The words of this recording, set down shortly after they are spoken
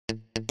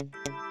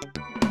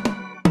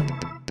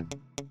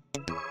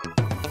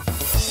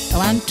I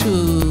want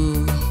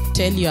to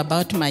tell you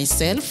about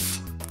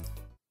myself.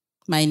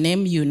 My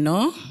name, you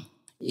know,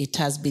 it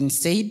has been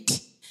said.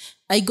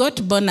 I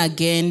got born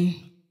again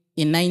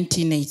in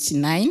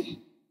 1989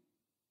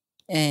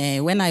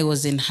 when I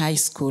was in high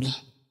school.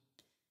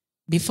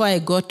 Before I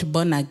got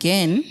born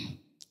again,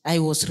 I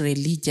was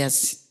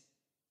religious.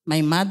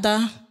 My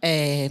mother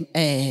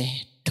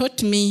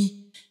taught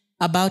me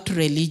about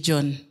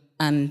religion,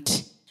 and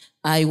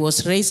I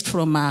was raised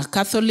from a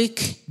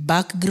Catholic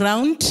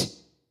background.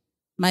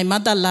 My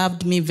mother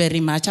loved me very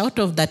much. Out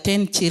of the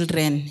 10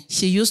 children,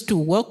 she used to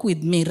walk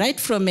with me right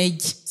from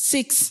age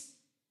 6.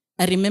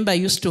 I remember I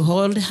used to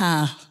hold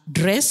her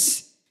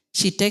dress.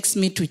 She takes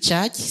me to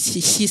church. She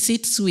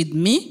sits with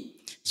me.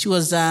 She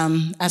was a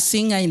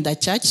singer in the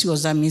church. She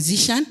was a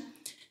musician.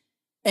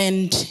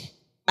 And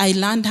I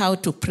learned how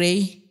to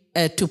play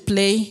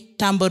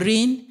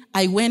tambourine.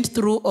 I went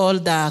through all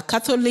the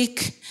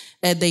Catholic,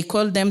 they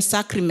call them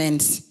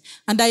sacraments.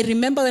 And I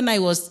remember when I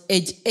was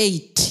age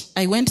 8,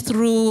 I went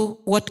through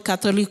what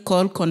Catholic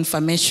call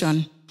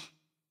confirmation.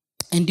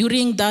 And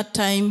during that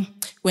time,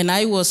 when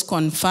I was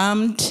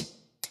confirmed,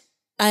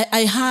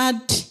 I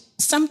had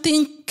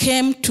something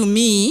came to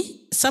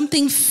me,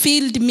 something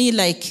filled me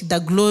like the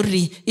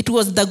glory. It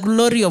was the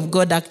glory of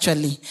God,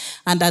 actually.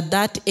 And at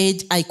that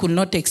age, I could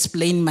not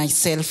explain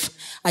myself.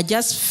 I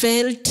just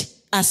felt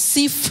as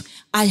if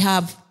I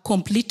have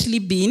completely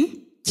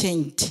been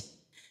changed.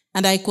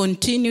 And I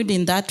continued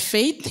in that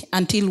faith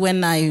until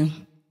when I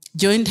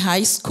joined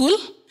high school.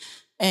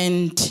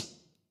 And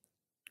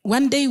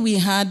one day we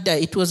had,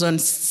 it was on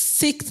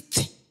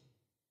 6th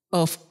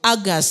of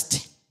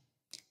August,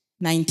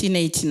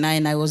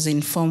 1989, I was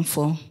in Form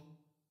 4.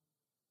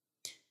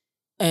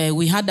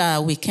 We had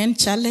a weekend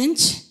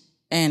challenge,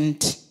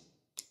 and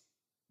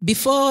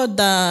before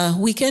the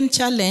weekend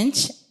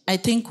challenge, I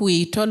think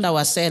we told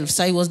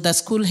ourselves, I was the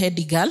school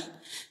head girl,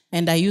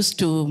 and I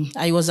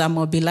was a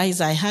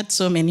mobilizer. I had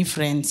so many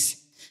friends.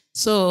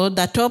 So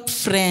the top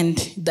friend,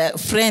 the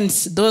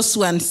friends, those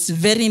ones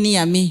very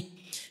near me,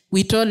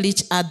 we told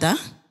each other,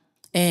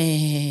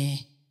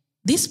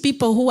 these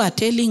people who are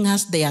telling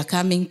us they are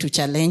coming to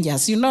challenge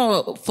us. You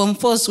know, Form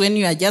 4s, when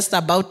you are just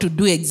about to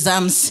do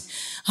exams,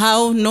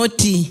 how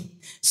naughty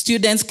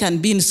students can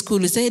be in school.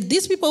 We say,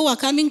 these people who are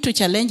coming to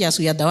challenge us,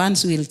 we are the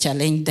ones who will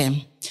challenge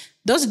them.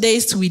 Those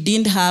days we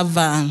didn't have,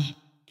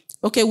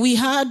 we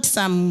had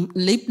some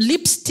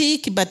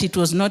lipstick, but it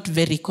was not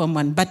very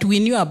common, but we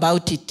knew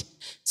about it.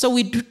 So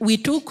we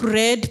took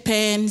red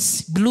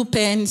pens, blue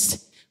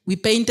pens, we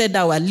painted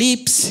our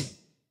lips,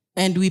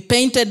 and we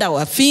painted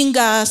our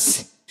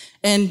fingers,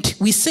 and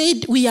we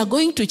said, we are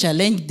going to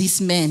challenge these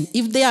men.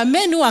 If there are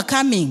men who are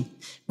coming,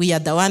 we are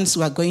the ones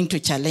who are going to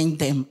challenge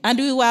them. And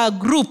we were a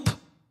group.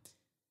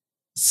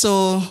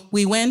 So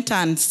we went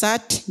and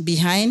sat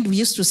behind. We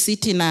used to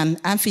sit in an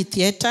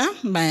amphitheater.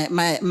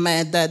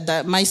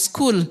 My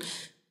school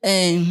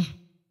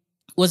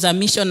was a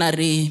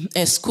missionary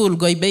school,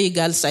 Goibei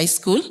Girls High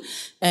School,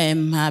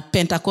 a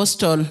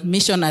Pentecostal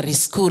missionary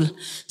school.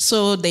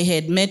 So they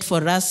had made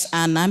for us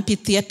an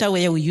amphitheater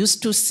where we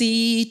used to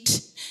sit.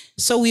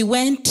 So we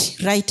went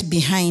right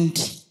behind.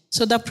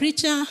 So the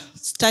preacher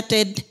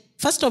started,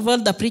 first of all,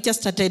 the preacher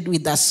started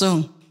with a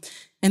song.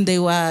 And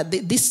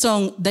this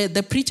song,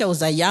 the preacher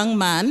was a young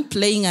man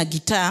playing a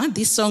guitar.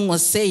 This song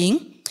was saying,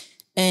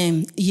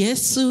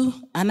 Yesu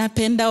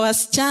anapenda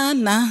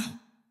wasichana,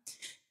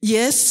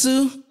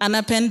 Yesu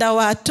anapenda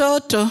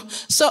watoto.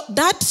 So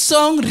that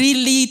song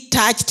really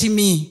touched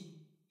me.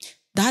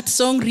 That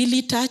song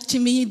really touched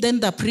me.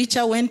 Then the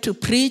preacher went to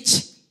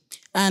preach.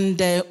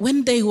 And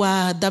when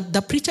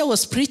the preacher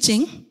was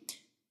preaching,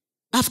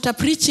 after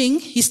preaching,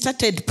 he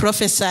started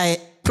prophesying.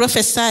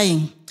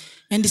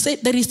 And he said,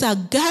 there is a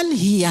girl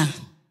here.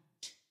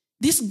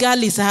 This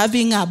girl is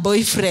having a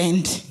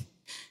boyfriend.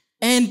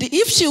 And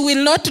if she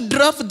will not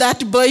drop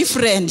that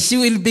boyfriend, she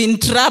will be in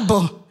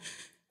trouble.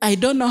 I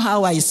don't know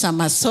how I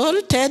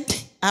somersaulted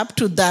up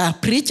to the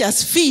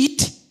preacher's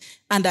feet,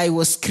 and I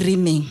was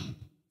screaming.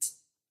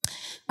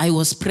 I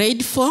was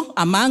prayed for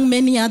among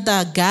many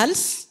other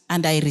girls,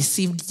 and I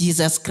received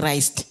Jesus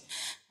Christ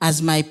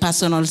as my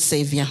personal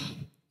Savior.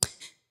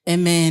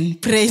 Amen.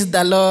 Praise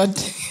the Lord.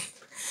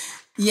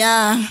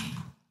 Yeah.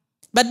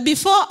 But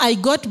before I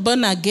got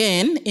born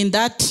again in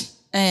that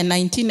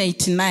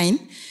 1989,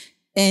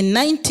 in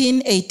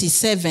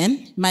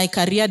 1987, my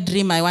career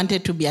dream, I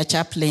wanted to be a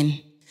chaplain.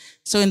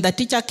 So when the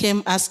teacher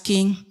came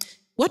asking,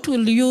 what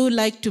will you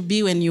like to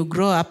be when you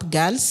grow up,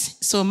 girls?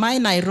 So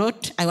mine, I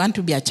wrote, I want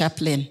to be a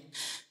chaplain.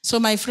 So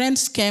my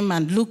friends came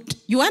and looked,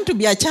 you want to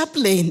be a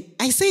chaplain?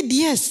 I said,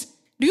 yes.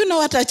 Do you know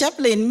what a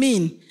chaplain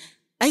means?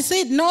 I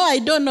said, no, I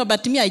don't know,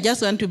 but me, I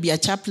just want to be a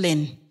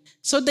chaplain.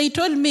 So they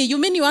told me, you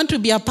mean you want to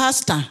be a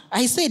pastor?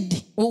 I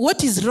said,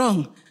 what is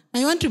wrong?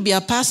 I want to be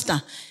a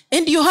pastor.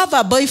 And you have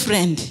a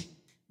boyfriend.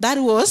 That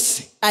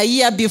was a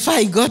year before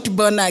I got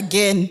born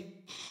again.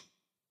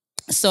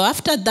 So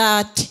after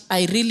that,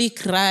 I really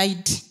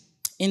cried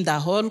in the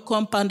whole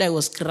compound. I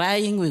was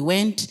crying. We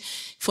went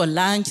for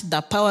lunch.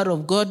 The power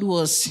of God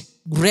was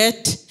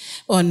great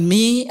on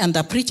me and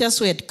the preachers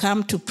who had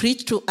come to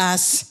preach to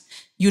us.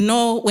 You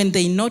know, when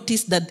they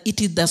noticed that it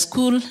is the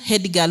school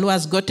head girl who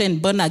has gotten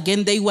born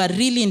again, they were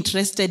really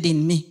interested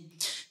in me.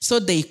 So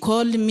they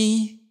called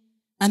me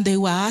and they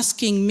were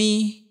asking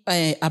me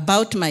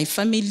about my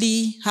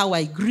family, how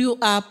I grew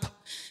up.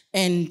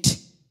 And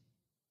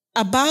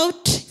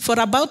for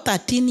about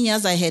 13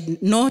 years, I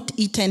had not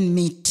eaten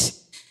meat.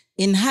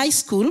 In high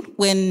school,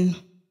 when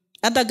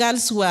other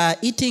girls were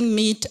eating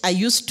meat, I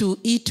used to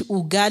eat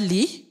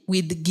ugali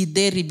with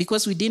githeri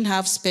because we didn't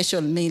have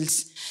special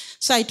meals.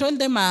 So I told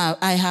them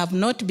I have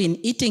not been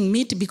eating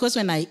meat because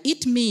when I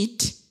eat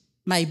meat,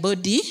 my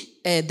body,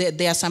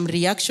 there are some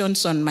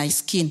reactions on my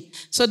skin.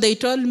 So they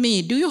told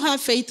me, do you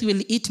have faith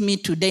we'll eat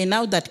meat today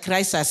now that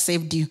Christ has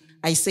saved you?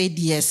 I said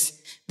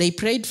yes. They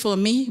prayed for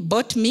me,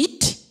 bought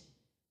meat,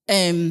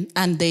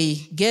 and they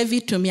gave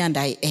it to me and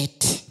I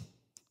ate.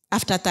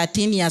 After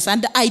 13 years,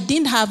 and I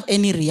didn't have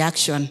any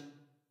reaction.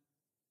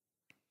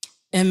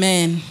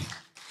 Amen.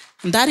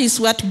 That is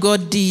what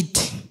God did.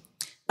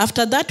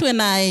 After that,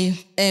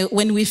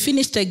 when we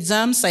finished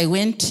exams, I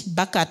went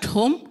back at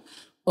home.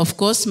 Of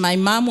course, my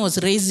mom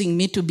was raising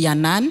me to be a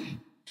nun.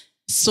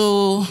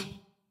 So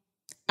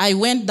I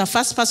went, the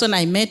first person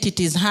I met, it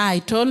is her. I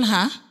told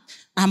her,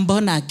 I'm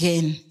born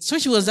again. So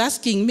she was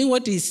asking me,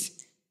 what is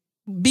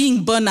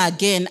being born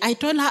again? I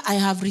told her, I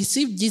have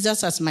received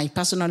Jesus as my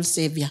personal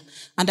savior.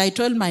 And I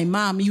told my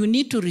mom, you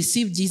need to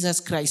receive Jesus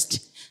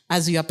Christ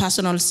as your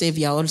personal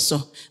savior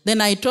also.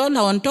 Then I told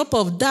her, on top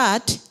of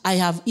that, I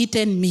have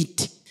eaten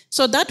meat.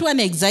 So that one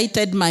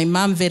excited my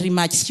mom very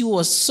much. She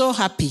was so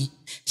happy.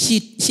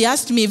 She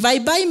asked me, if I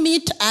buy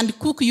meat and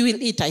cook, you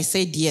will eat? I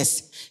said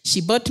yes. She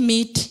bought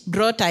meat,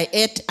 brought, I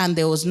ate, and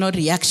there was no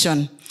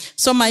reaction.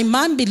 So my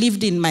mom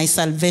believed in my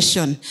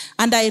salvation.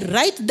 And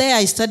right there,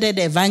 I started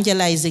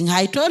evangelizing.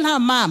 I told her,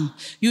 Mom,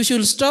 you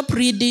should stop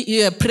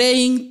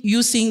praying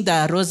using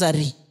the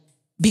rosary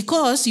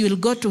because you will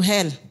go to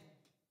hell.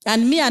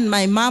 And me and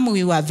my mom,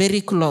 we were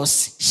very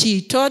close.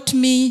 She taught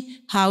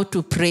me how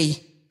to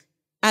pray.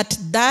 At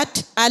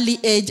that early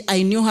age,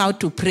 I knew how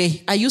to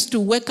pray. I used to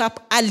wake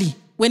up early.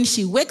 When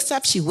she wakes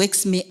up, she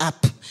wakes me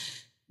up.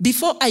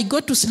 Before I go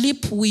to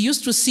sleep, we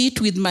used to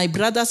sit with my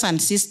brothers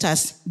and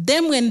sisters.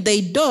 Then when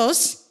they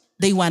doze,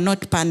 they were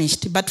not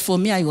punished. But for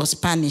me, I was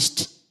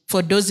punished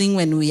for dozing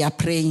when we are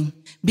praying.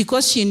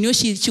 Because she knew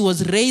she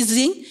was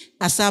raising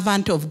a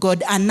servant of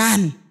God, a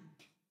nun.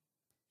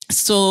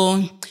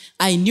 So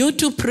I knew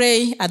to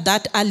pray at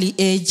that early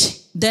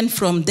age. Then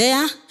from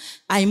there,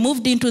 I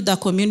moved into the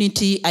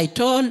community. I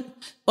told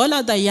all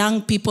other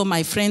young people,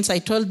 my friends, I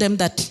told them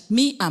that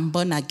me, I'm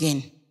born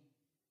again.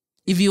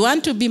 If you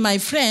want to be my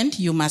friend,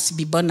 you must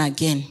be born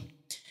again.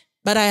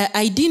 But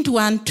I didn't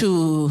want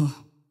to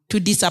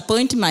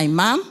disappoint my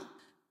mom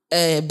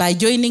by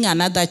joining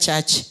another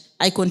church.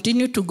 I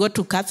continued to go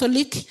to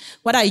Catholic.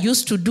 What I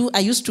used to do, I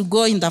used to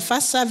go in the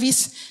first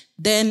service,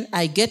 then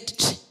I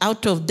get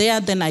out of there,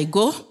 then I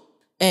go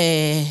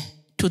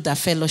to the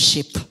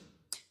fellowship.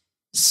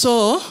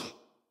 So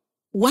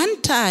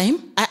one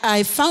time,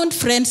 I found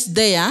friends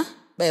there,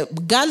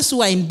 girls who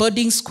were in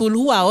boarding school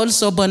who are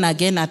also born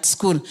again at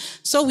school.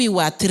 So we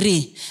were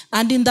 3.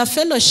 And in the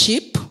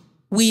fellowship,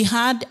 we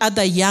had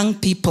other young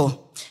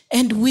people.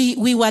 And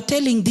we were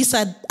telling these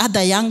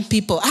other young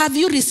people, have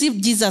you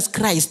received Jesus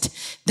Christ?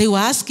 They were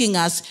asking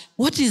us,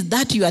 what is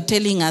that you are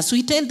telling us?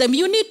 We tell them,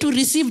 you need to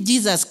receive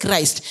Jesus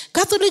Christ.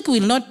 Catholic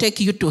will not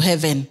take you to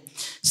heaven.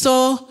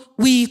 So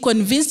we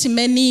convinced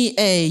many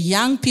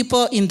young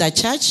people in the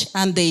church,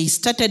 and they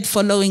started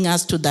following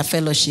us to the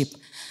fellowship.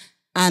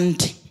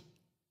 And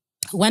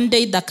one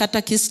day the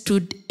catechist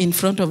stood in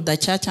front of the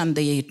church and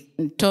they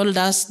told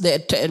us,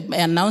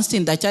 announced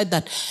in the church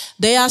that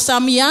there are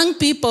some young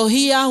people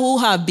here who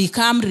have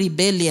become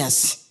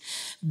rebellious.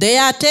 They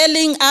are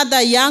telling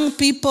other young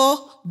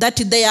people that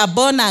they are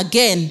born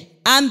again,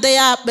 and they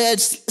are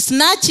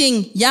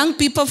snatching young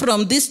people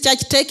from this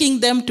church, taking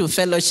them to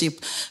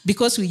fellowship,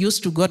 because we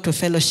used to go to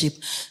fellowship.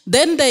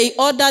 Then they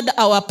ordered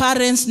our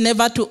parents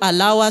never to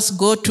allow us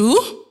go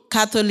to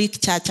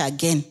Catholic church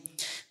again.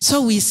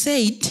 So we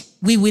said,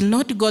 we will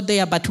not go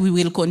there, but we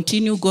will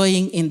continue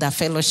going in the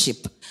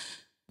fellowship.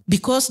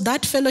 Because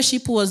that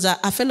fellowship was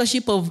a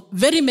fellowship of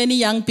very many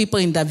young people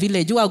in the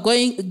village who are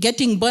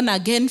getting born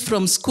again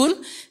from school,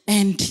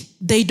 and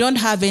they don't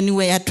have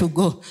anywhere to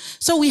go.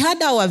 So we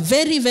had our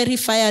very, very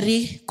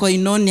fiery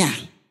koinonia.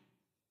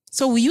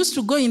 So we used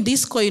to go in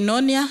this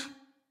koinonia.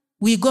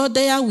 We go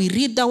there, we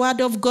read the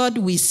word of God,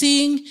 we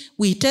sing,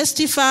 we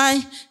testify,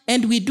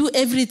 and we do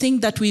everything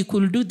that we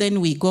could do. Then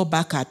we go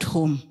back at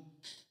home.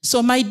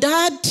 So my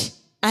dad,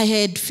 I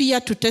had fear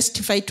to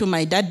testify to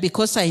my dad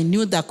because I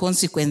knew the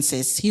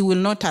consequences. He will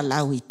not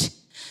allow it.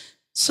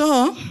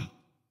 So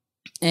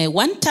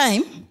one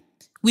time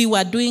we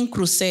were doing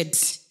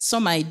crusades. So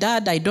my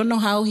dad, I don't know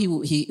how he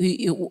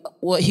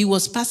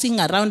was passing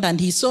around, and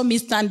he saw me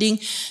standing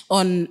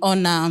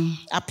on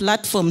a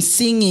platform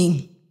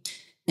singing.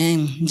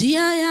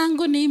 Njia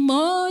yangu ni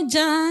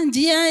moja,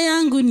 njia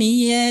yangu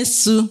ni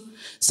Yesu.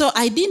 So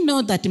I didn't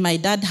know that my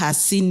dad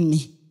has seen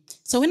me.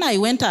 So when I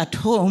went at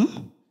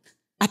home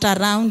at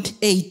around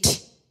 8,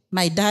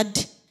 my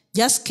dad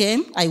just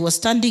came. I was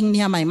standing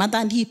near my mother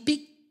and he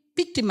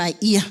picked my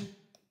ear.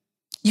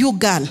 You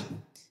girl,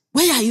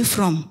 where are you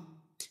from?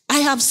 I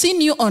have seen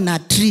you on a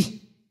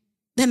tree.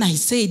 Then I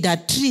said, a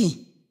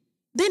tree.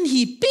 Then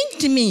he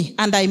pinked me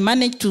and I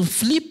managed to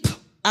flip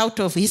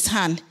out of his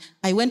hand.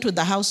 I went to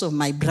the house of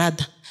my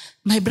brother.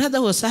 My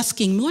brother was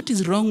asking me, what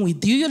is wrong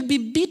with you? You'll be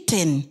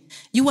beaten.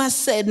 You are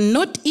said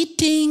not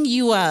eating.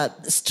 You are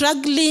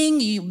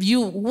struggling.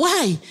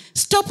 Why?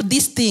 Stop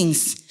these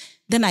things.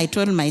 Then I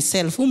told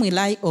myself, whom will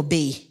I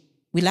obey?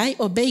 Will I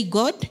obey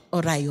God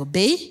or I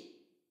obey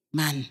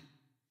man?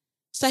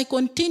 So I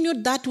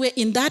continued that way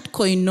in that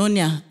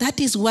koinonia.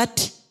 That is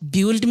what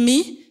built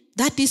me.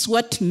 That is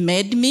what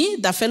made me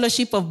the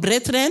fellowship of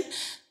brethren.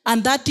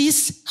 And that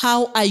is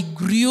how I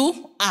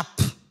grew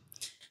up.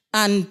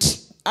 And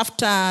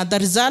after the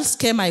results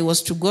came, I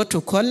was to go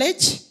to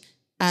college.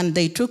 And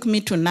they took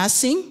me to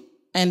nursing.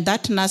 And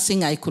that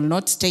nursing, I could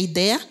not stay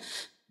there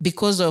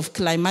because of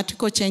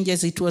climatical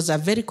changes. It was a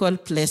very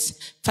cold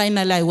place.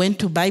 Finally, I went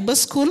to Bible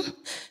school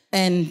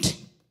and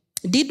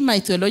did my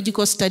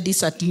theological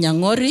studies at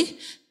Nyangori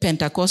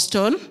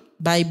Pentecostal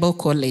Bible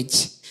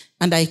College.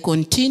 And I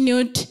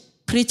continued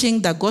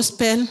preaching the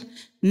gospel.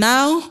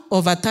 Now,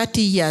 over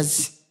 30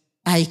 years,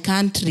 I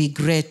can't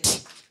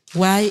regret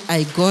why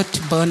I got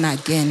born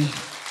again.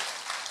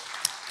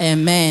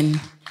 Amen.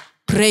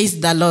 Praise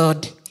the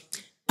Lord.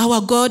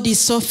 Our God is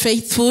so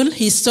faithful.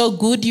 He's so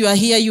good. You are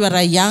here, you are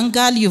a young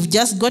girl, you've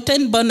just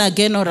gotten born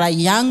again, or a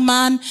young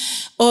man,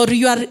 or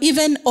you are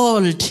even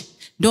old.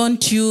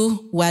 Don't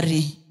you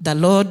worry. The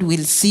Lord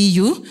will see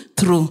you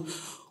through.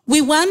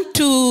 We want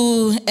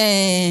to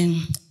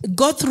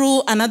go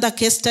through another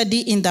case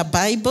study in the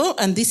Bible,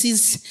 and this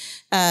is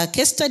a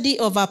case study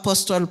of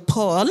Apostle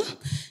Paul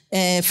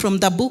from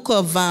the book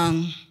of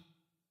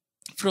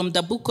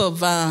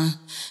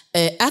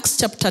Acts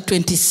chapter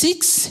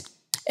 26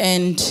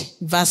 and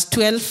verse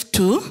 12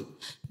 to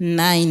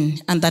 9.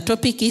 And the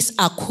topic is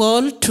a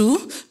call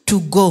to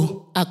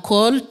go. A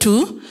call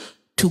to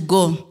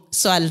go.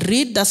 So I'll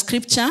read the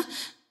scripture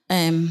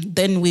and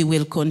then we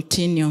will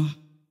continue.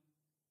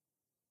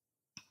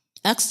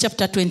 Acts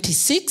chapter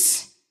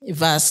 26,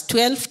 verse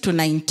 12 to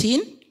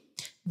 19.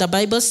 The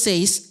Bible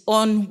says,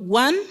 on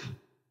one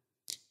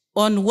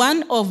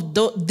of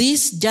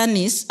these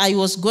journeys, I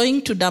was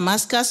going to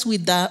Damascus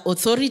with the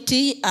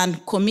authority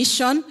and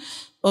commission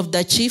of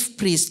the chief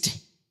priest.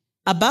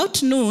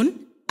 About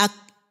noon,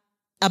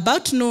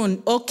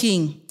 O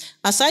king,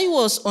 as I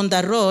was on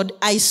the road,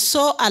 I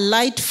saw a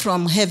light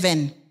from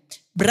heaven,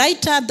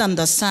 brighter than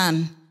the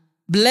sun,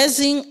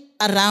 blazing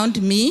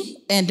around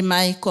me and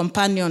my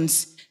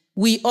companions.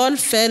 We all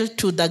fell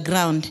to the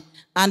ground,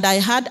 and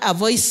I heard a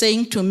voice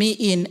saying to me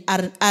in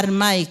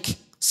Aramaic,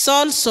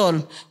 Saul,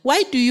 Saul,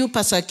 why do you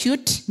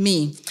persecute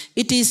me?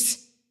 It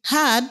is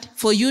hard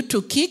for you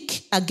to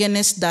kick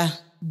against the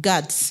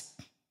gods.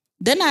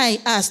 Then I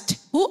asked,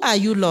 who are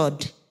you,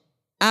 Lord?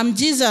 I'm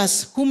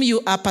Jesus, whom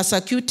you are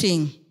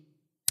persecuting.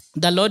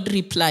 The Lord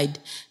replied,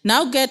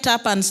 now get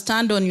up and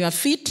stand on your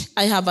feet.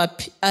 I have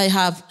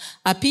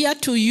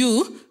appeared to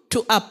you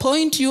to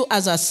appoint you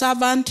as a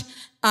servant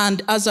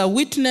and as a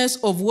witness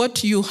of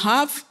what you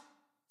have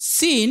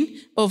seen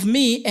of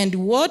me and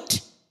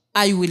what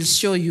I will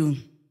show you.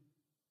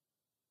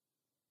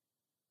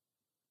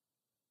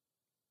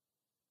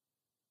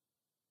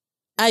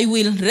 I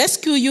will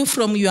rescue you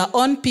from your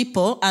own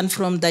people and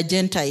from the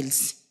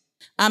Gentiles.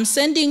 I'm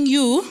sending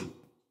you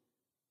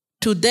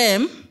to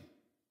them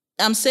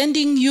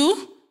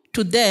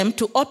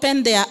to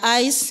open their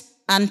eyes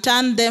and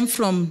turn them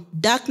from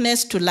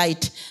darkness to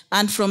light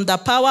and from the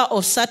power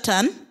of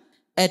Satan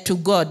to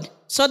God,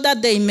 so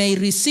that they may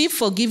receive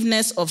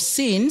forgiveness of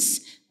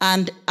sins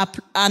and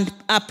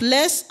a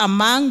place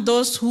among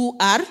those who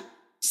are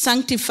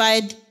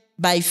sanctified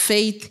by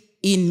faith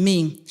in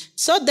me.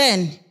 So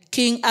then,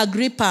 King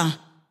Agrippa,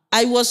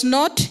 I was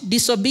not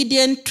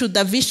disobedient to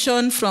the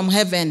vision from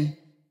heaven.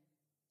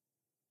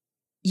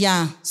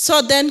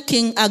 So then,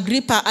 King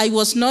Agrippa, I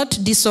was not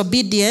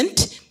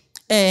disobedient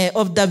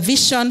of the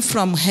vision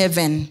from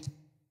heaven.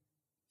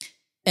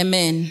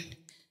 Amen.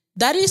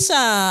 That is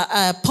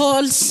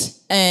Paul's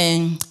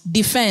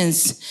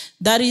defense.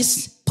 That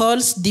is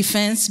Paul's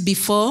defense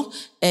before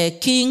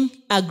King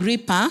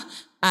Agrippa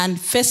and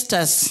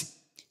Festus.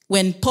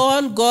 When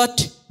Paul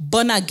got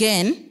born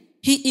again,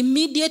 he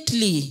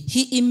immediately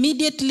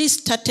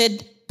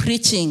started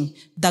preaching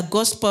the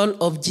gospel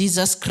of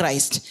Jesus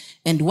Christ.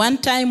 And one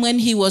time when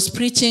he was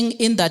preaching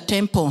in the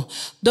temple,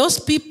 those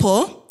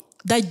people,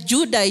 the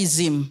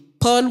Judaism,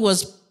 Paul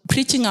was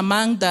preaching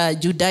among the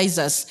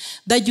Judaizers.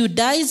 The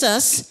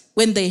Judaizers,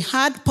 when they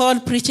heard Paul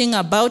preaching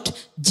about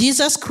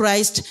Jesus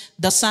Christ,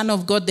 the Son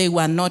of God, they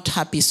were not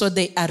happy. So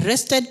they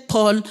arrested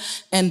Paul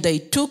and they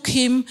took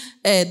him.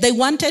 They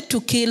wanted to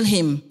kill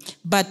him,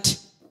 but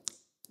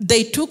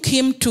they took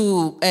him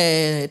to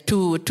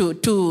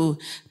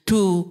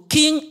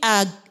King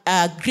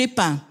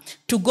Agrippa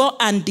to go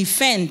and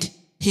defend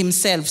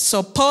himself.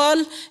 So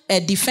Paul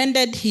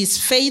defended his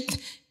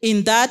faith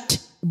in that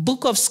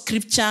book of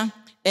scripture,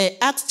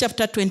 Acts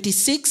chapter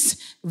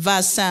 26,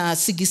 verse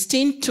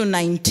 16 to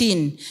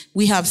 19,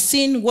 we have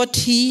seen what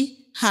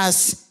he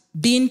has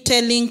been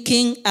telling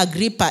King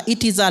Agrippa.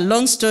 It is a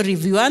long story.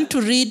 If you want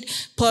to read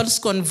Paul's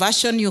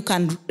conversion, you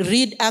can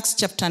read Acts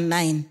chapter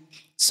 9.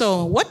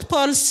 So what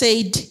Paul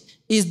said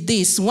is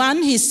this.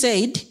 One, he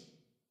said,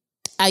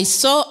 I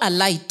saw a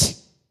light.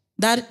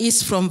 That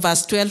is from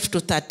verse 12 to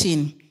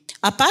 13.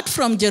 Apart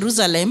from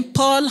Jerusalem,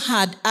 Paul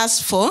had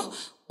asked for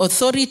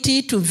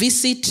authority to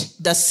visit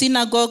the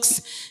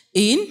synagogues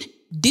in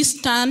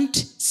distant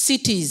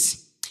cities.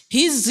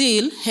 His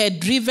zeal had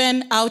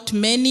driven out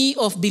many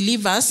of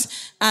believers,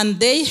 and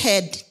they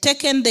had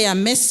taken their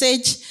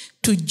message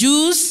to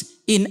Jews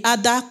in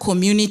other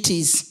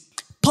communities.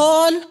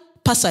 Paul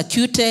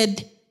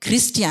persecuted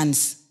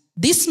Christians.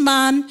 This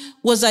man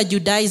was a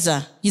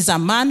Judaizer. He's a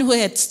man who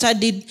had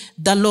studied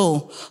the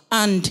law.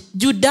 And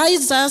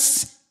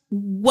Judaizers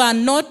were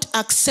not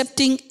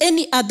accepting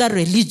any other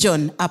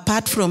religion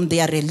apart from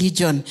their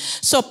religion.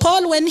 So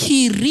Paul, when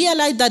he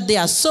realized that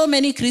there are so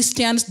many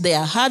Christians, they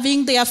are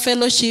having their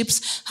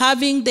fellowships,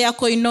 having their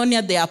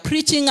koinonia, they are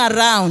preaching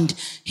around,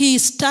 he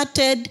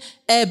started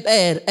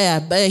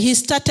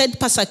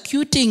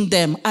persecuting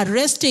them,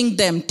 arresting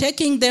them,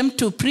 taking them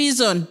to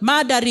prison,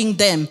 murdering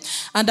them.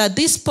 And at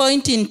this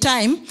point in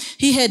time,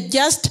 he had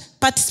just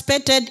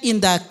participated in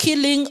the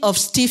killing of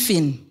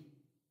Stephen.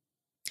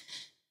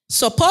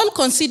 So Paul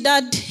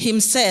considered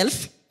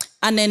himself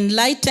an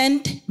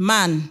enlightened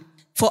man,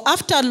 for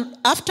after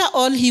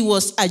all, he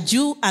was a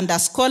Jew and a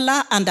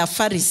scholar and a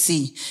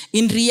Pharisee.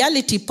 In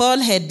reality, Paul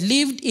had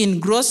lived in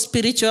gross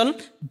spiritual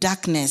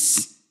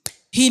darkness.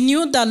 He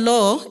knew the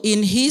law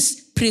in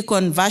his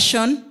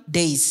pre-conversion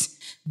days,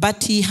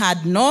 but he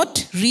had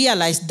not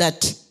realized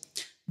that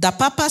the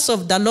purpose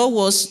of the law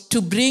was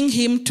to bring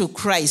him to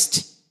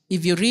Christ.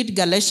 If you read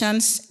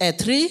Galatians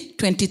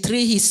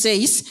 3:23, he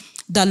says,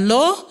 the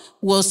law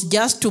was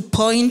just to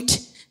point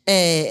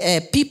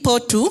people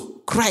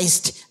to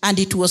Christ, and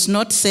it was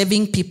not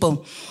saving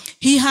people.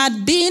 He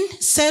had been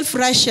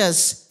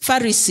self-righteous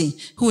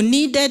Pharisee who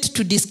needed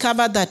to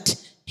discover that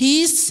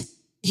his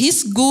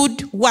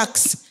good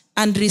works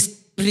and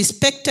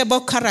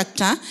respectable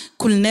character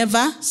could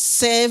never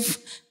save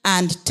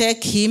and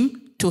take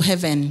him to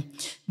heaven.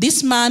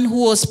 This man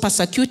who was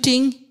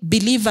persecuting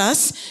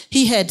believers,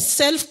 he had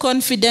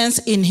self-confidence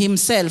in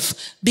himself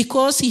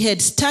because he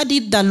had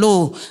studied the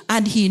law,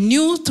 and he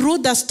knew through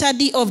the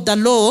study of the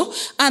law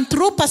and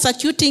through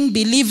persecuting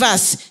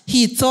believers,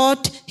 he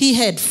thought he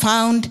had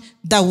found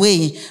the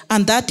way.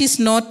 And that is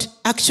not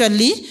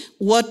actually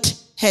what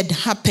had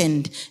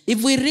happened.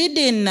 If we read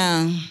in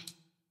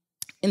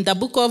the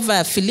book of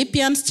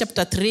Philippians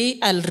chapter 3,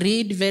 I'll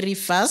read very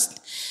fast.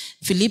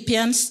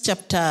 Philippians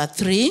chapter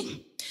 3.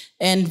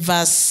 And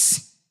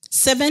verse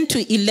 7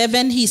 to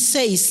 11, he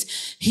says,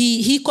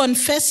 he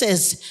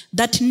confesses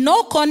that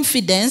no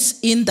confidence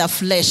in the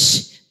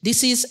flesh.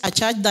 This is a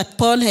church that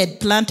Paul had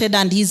planted,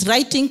 and he's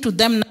writing to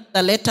them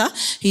the letter.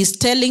 He's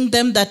telling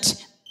them that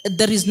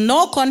there is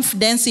no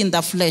confidence in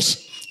the flesh.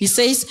 He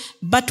says,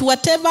 but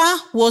whatever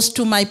was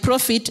to my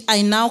profit,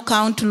 I now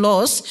count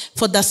loss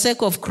for the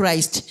sake of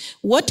Christ.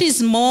 What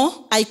is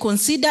more, I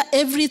consider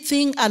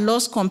everything a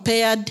loss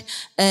compared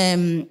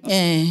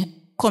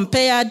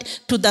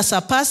to the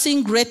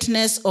surpassing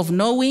greatness of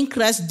knowing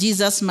Christ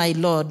Jesus my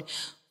Lord,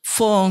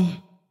 for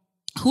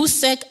whose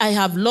sake I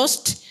have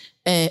lost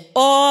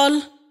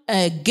all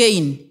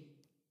gain.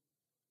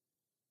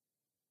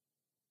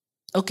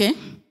 Okay.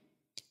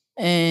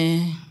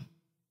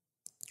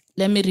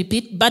 Let me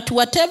repeat. But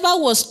whatever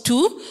was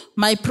to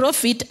my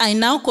profit, I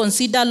now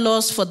consider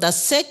loss for the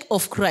sake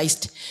of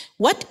Christ.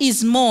 What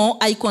is more,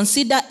 I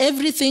consider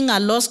everything a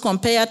loss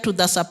compared to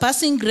the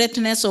surpassing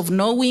greatness of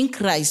knowing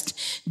Christ,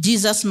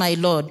 Jesus my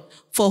Lord,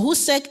 for whose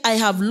sake I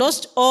have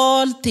lost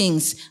all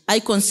things. I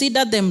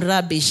consider them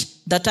rubbish,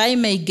 that I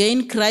may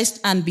gain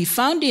Christ and be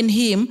found in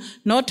him,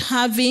 not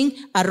having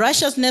a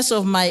righteousness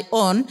of my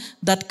own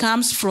that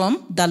comes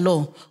from the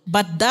law,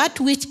 but that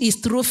which is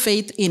through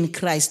faith in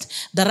Christ,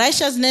 the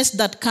righteousness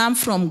that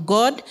comes from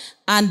God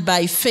and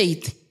by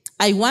faith.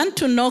 I want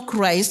to know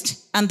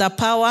Christ and the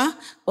power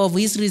of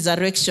his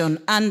resurrection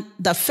and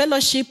the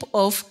fellowship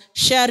of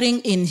sharing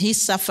in his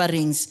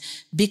sufferings,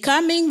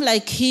 becoming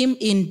like him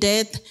in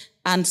death,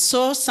 and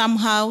so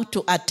somehow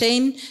to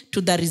attain to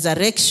the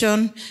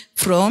resurrection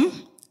from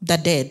the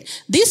dead.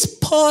 This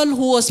Paul,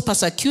 who was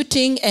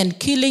persecuting and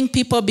killing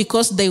people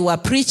because they were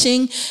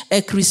preaching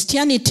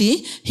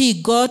Christianity,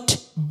 he got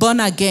born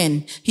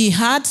again. He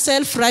had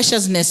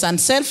self-righteousness,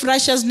 and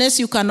self-righteousness,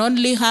 you can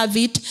only have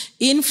it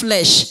in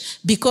flesh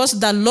because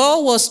the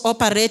law was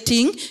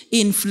operating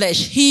in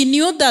flesh. He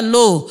knew the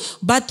law,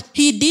 but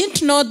he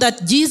didn't know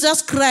that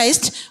Jesus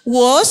Christ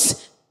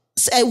was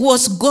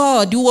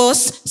God,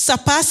 was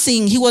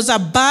surpassing, he was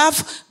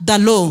above the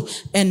law.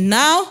 And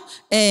now,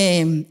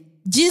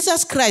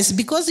 Jesus Christ,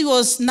 because he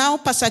was now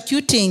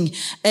persecuting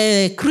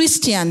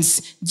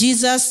Christians,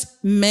 Jesus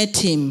met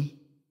him.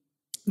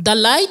 The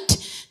light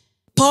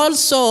Paul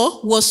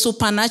saw was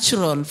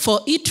supernatural,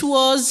 for it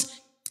was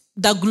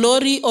the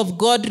glory of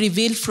God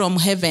revealed from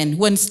heaven.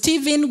 When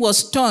Stephen was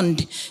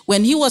stoned,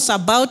 when he was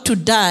about to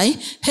die,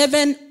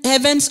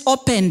 heavens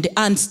opened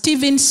and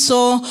Stephen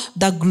saw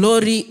the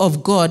glory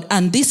of God.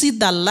 And this is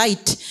the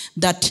light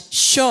that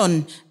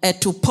shone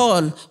to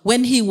Paul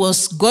when he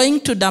was going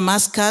to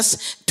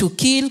Damascus to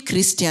kill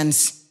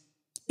Christians.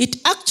 It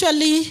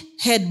actually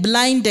had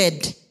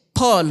blinded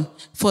Paul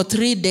for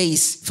 3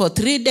 days. For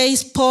 3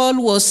 days,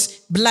 Paul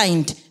was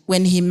blind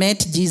when he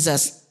met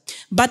Jesus.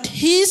 But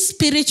his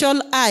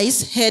spiritual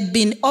eyes had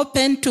been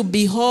opened to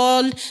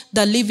behold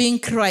the living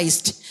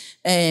Christ.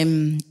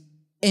 In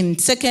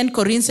 2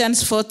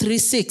 Corinthians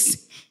 4:3-6,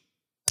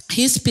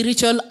 his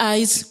spiritual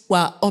eyes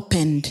were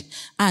opened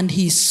and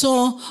he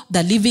saw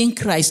the living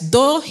Christ.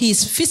 Though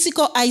his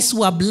physical eyes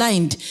were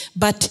blind,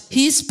 but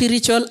his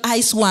spiritual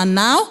eyes were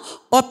now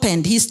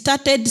opened. He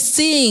started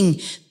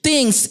seeing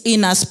things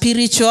in a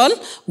spiritual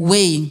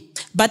way.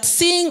 But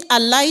seeing a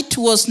light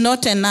was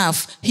not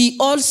enough. He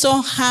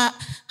also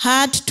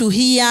had to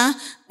hear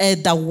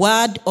the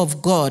word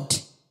of God.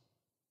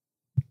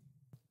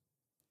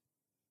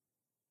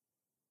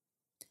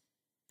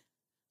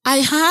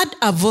 I heard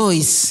a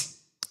voice.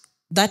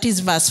 That is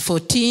verse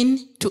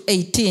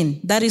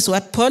 14-18. That is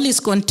what Paul is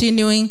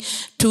continuing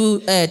to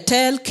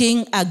tell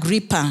King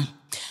Agrippa.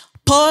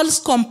 Paul's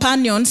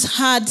companions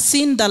had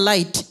seen the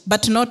light,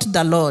 but not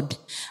the Lord.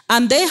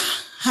 And they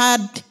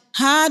had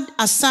heard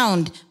a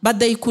sound, but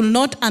they could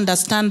not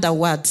understand the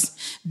words.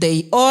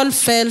 They all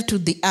fell to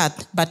the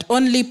earth, but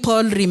only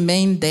Paul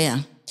remained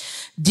there.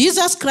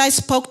 Jesus Christ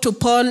spoke to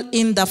Paul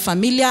in the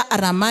familiar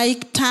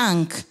Aramaic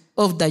tongue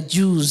of the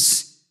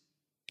Jews.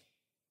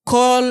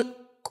 Call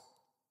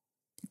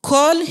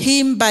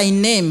him by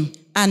name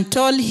and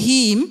told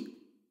him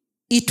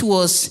it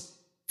was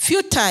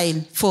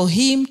futile for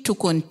him to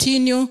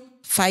continue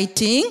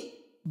fighting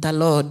the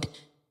Lord.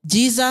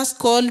 Jesus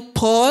called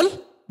Paul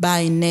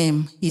by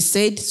name. He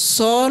said,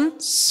 Saul,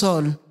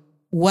 Saul,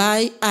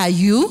 why are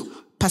you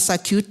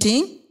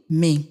persecuting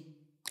me?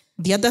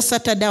 The other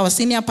Saturday, our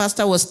senior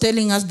pastor was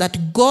telling us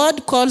that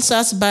God calls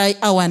us by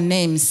our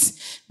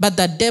names, but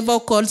the devil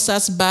calls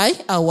us by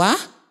our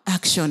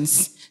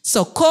actions.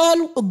 So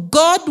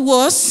God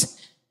was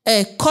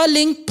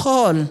calling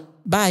Paul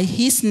by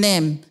his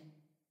name.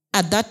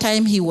 At that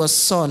time, he was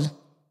Saul.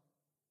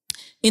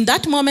 In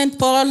that moment,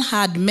 Paul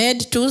had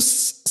made 2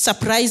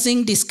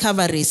 surprising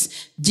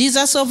discoveries.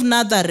 Jesus of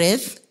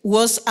Nazareth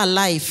was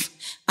alive,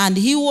 and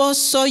he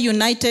was so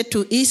united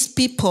to his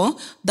people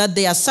that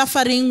their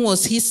suffering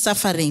was his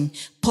suffering.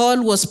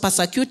 Paul was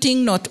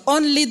persecuting not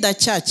only the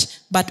church,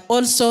 but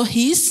also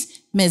his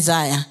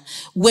Messiah.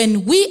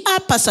 When we are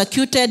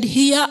persecuted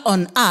here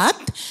on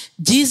earth,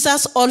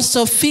 Jesus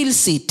also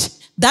feels it.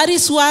 That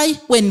is why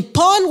when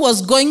Paul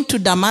was going to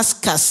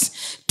Damascus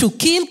to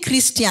kill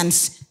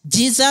Christians,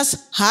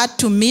 Jesus had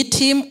to meet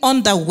him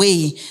on the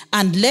way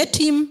and let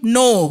him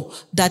know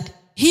that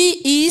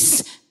he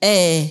is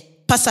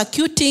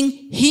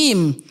persecuting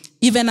him,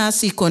 even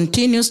as he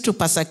continues to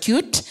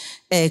persecute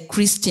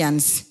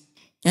Christians.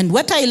 And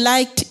what I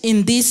liked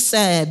in this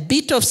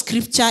bit of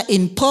scripture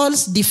in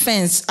Paul's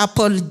defense,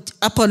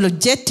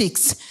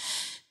 apologetics,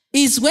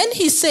 is when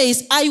he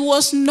says, I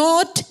was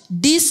not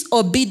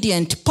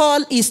disobedient.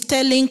 Paul is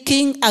telling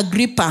King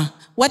Agrippa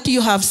what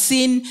you have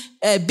seen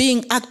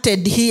being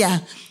acted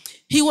here.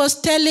 He was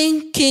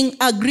telling King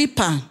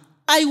Agrippa,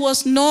 I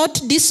was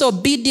not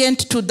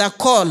disobedient to the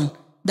call.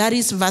 That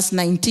is verse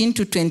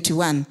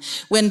 19-21.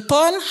 When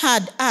Paul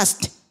had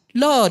asked,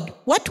 Lord,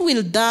 what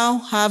wilt thou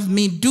have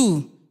me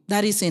do?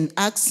 That is in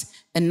Acts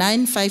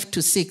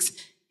 9:5-6.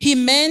 He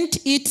meant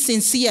it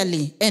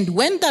sincerely. And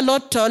when the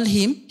Lord told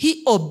him,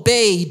 he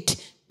obeyed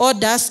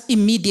orders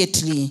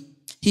immediately.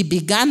 He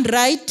began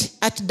right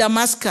at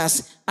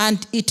Damascus,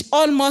 and it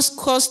almost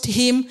cost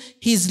him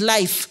his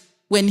life.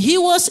 When he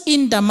was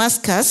in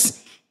Damascus,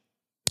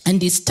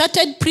 and he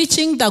started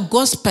preaching the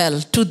gospel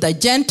to the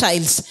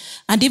Gentiles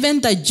and even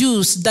the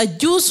Jews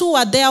who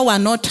were there were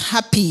not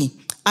happy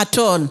at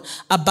all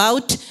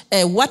about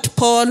what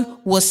Paul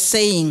was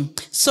saying.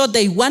 So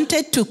they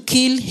wanted to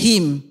kill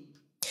him.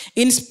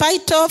 In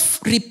spite of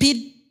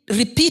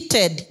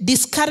repeated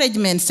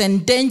discouragements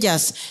and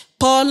dangers,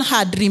 Paul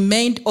had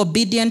remained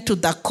obedient to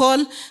the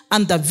call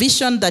and the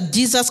vision that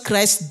Jesus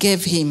Christ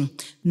gave him.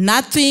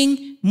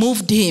 Nothing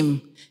moved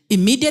him.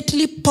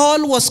 Immediately,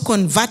 Paul was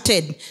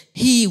converted.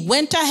 He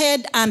went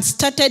ahead and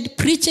started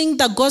preaching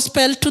the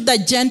gospel to the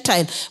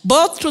Gentiles,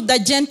 both to the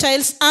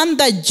Gentiles and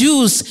the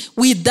Jews,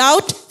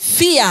 without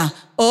fear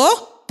or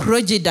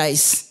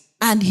prejudice.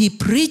 And he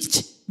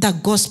preached the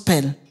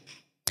gospel.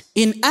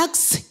 In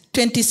Acts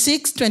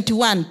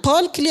 26:21,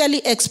 Paul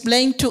clearly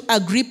explained to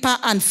Agrippa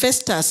and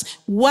Festus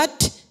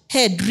what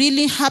had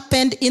really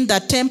happened in the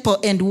temple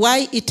and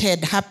why it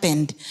had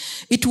happened.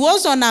 It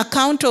was on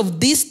account of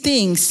these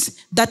things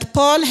that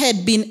Paul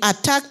had been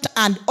attacked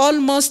and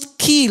almost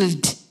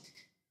killed.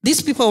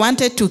 These people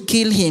wanted to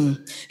kill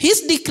him.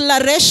 His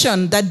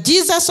declaration that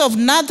Jesus of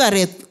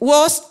Nazareth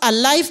was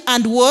alive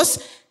and was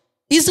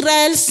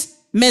Israel's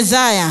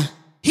Messiah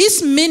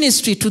his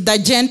ministry to the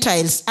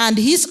Gentiles and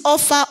his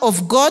offer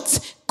of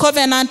God's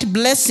covenant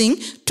blessing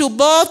to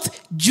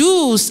both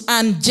Jews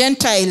and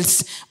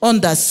Gentiles on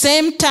the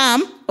same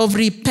term of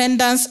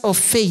repentance of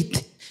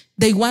faith.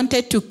 They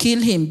wanted to kill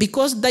him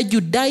because the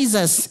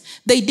Judaizers,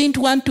 they didn't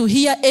want to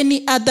hear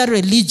any other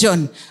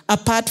religion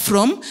apart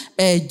from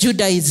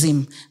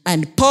Judaism.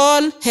 And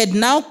Paul had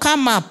now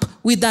come up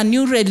with a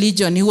new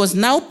religion. He was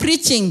now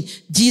preaching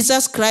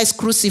Jesus Christ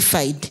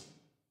crucified.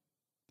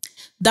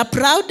 The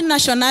proud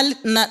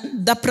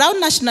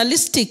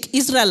nationalistic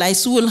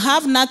Israelites will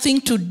have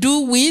nothing to do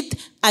with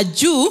a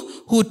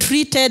Jew who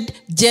treated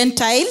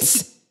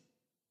Gentiles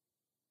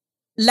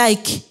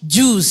like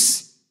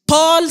Jews.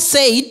 Paul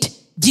said,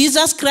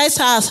 Jesus Christ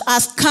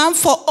has come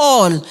for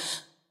all,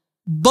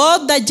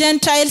 both the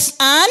Gentiles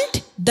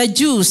and the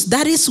Jews.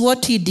 That is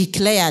what he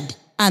declared.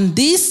 And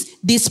this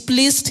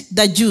displeased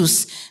the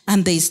Jews.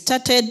 And they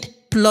started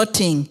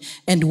plotting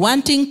and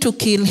wanting to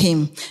kill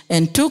him,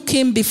 and took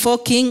him before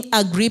King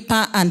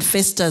Agrippa and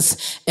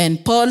Festus.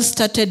 And Paul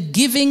started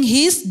giving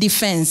his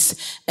defense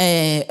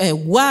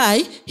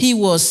why he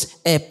was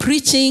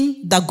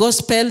preaching the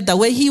gospel the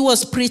way he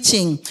was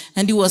preaching.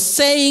 And he was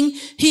saying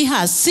he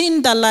has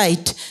seen the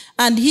light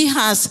and he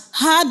has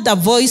heard the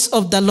voice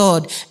of the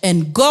Lord.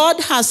 And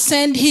God has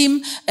sent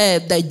him,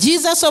 the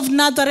Jesus of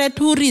Nazareth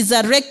who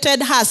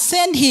resurrected has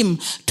sent him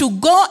to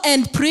go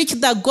and preach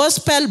the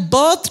gospel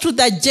both to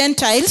the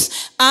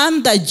Gentiles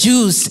and the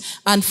Jews.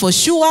 And for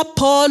sure,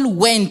 Paul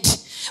went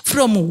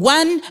from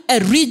one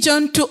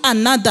region to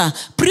another,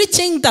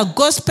 preaching the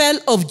gospel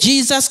of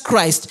Jesus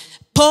Christ.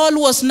 Paul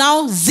was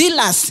now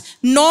zealous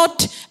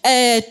not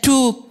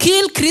to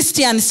kill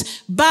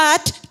Christians,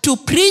 but to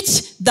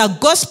preach the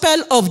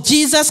gospel of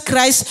Jesus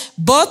Christ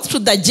both to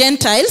the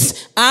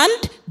Gentiles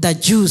and the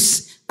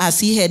Jews, as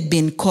he had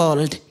been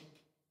called.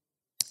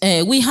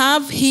 We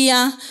have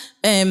here,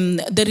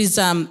 there is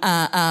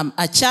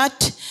a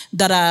chart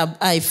that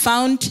I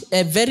found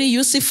very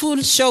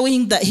useful,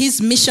 showing that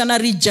his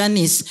missionary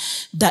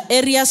journeys, the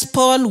areas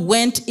Paul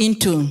went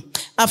into.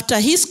 After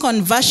his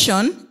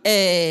conversion,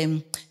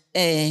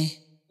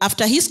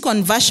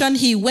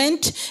 he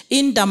went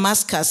in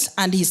Damascus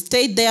and he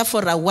stayed there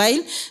for a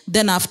while.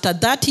 Then after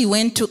that, he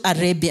went to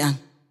Arabia.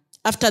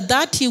 After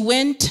that, he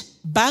went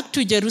back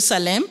to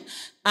Jerusalem,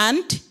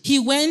 and he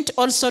went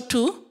also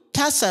to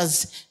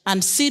Tarsus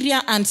and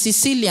Syria and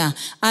Cilicia.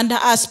 And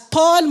as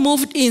Paul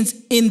moved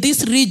in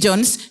these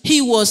regions,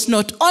 he was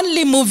not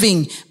only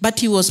moving, but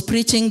he was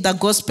preaching the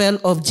gospel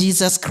of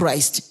Jesus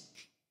Christ.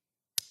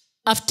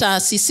 After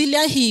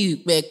Cilicia,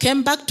 he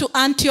came back to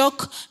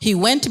Antioch. He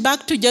went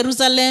back to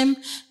Jerusalem,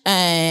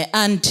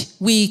 and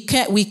we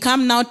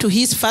come now to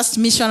his first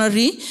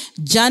missionary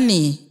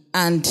journey,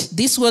 and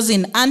this was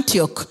in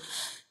Antioch.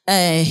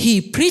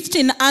 He preached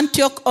in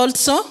Antioch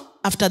also.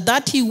 After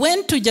that, he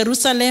went to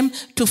Jerusalem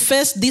to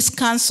face this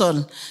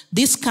council.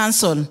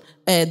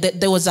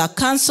 There was a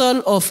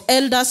council of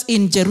elders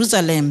in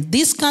Jerusalem.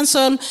 This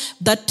council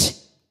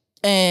that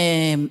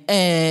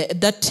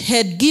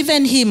had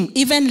given him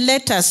even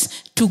letters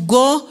to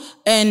go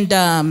and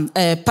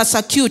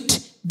persecute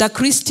the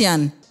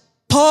Christian.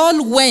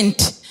 Paul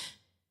went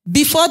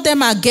before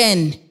them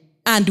again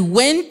and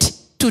went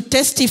to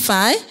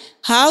testify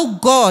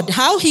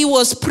how he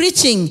was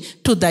preaching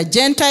to the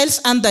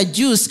Gentiles and the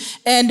Jews,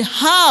 and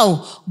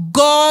how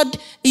God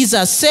is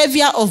a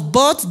savior of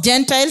both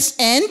Gentiles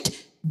and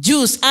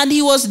Jews. And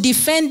he was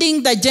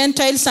defending the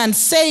Gentiles and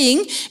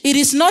saying it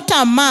is not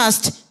a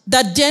must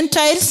that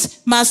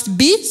Gentiles must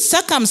be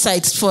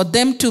circumcised for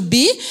them to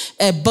be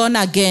born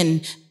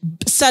again.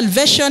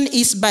 Salvation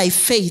is by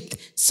faith.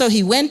 So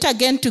he went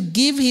again to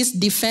give his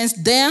defense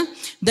there.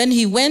 Then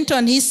he went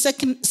on his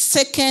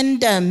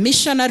second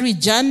missionary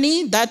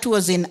journey. That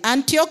was in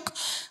Antioch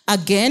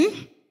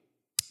again.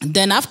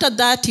 Then after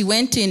that, he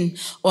went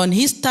on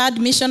his third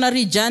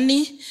missionary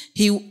journey.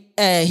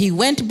 He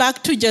went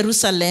back to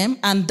Jerusalem,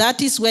 and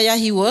that is where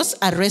he was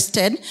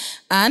arrested,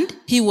 and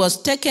he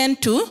was taken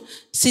to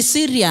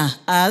Caesarea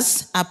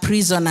as a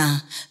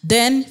prisoner.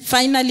 Then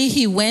finally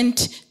he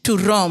went to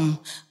Rome.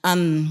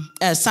 And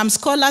some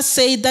scholars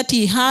say that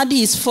he had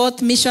his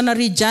fourth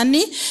missionary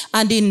journey,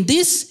 and in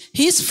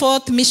his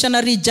fourth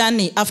missionary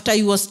journey, after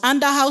he was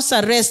under house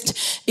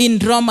arrest in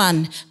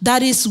Rome,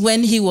 that is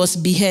when he was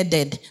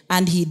beheaded,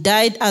 and he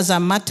died as a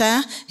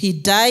martyr. He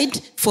died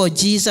for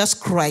Jesus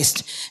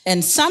Christ.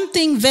 And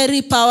something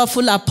very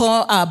powerful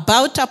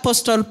about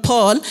Apostle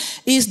Paul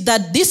is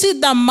that this is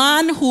the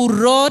man who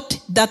wrote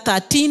the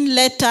 13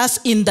 letters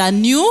in the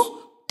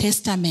New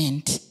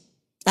Testament.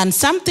 And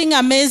something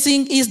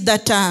amazing is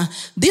that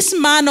this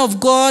man of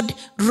God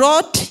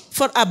wrote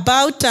for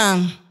about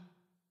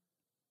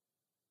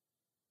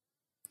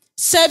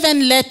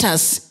 7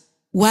 letters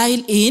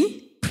while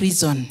in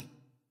prison.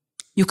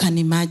 You can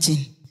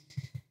imagine.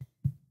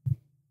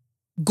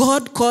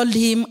 God called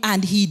him,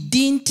 and he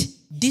didn't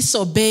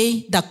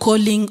disobey the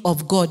calling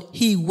of God.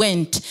 He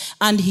went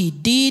and he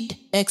did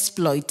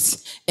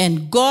exploits,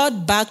 and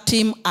God backed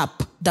him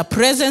up. The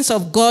presence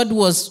of God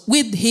was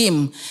with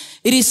him.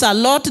 It is a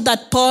lot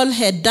that Paul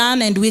had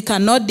done and we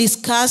cannot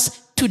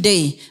discuss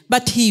today,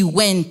 but he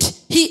went.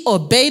 He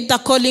obeyed the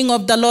calling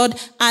of the Lord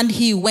and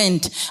he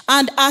went.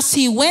 And as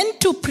he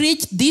went to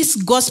preach this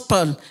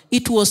gospel,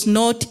 it was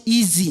not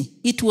easy.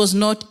 It was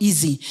not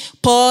easy.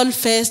 Paul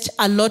faced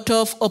a lot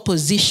of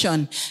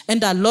opposition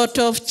and a lot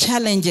of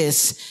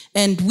challenges.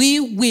 And we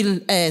will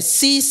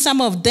see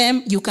some of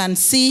them. You can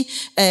see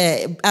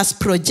as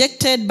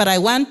projected, but I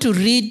want to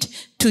read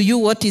to you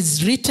what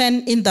is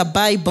written in the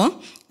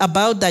Bible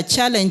about the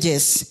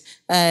challenges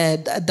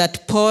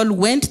that Paul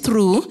went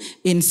through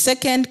in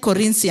 2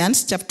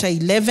 Corinthians chapter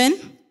 11.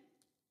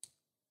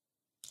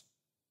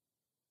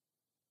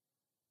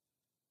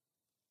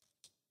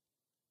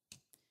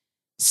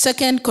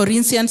 Second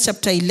Corinthians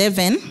chapter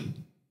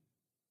 11,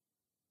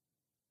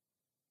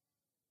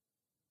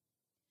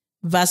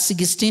 verse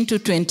 16 to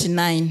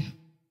 29.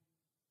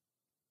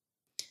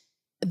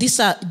 These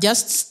are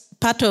just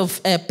part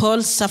of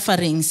Paul's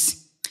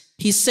sufferings.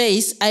 He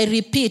says, I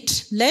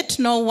repeat, let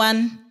no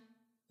one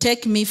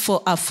take me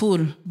for a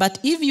fool, but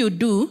if you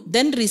do,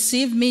 then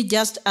receive me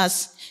just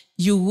as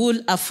you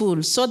would a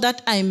fool, so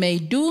that I may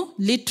do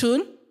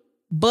little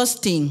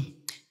boasting.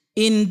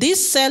 In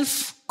this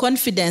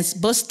self-confidence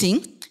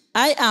boasting,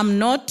 I am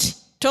not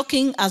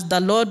talking as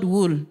the Lord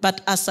would, but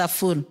as a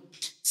fool.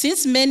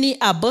 Since many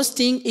are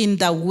boasting in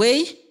the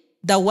way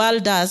the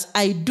world does,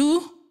 I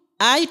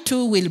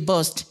too will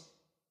boast.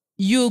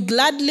 You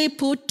gladly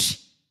put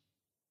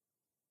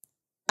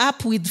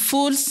up with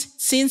fools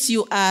since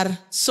you are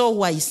so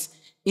wise.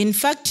 In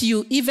fact,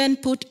 you even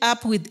put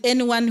up with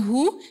anyone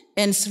who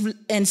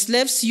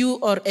enslaves you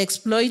or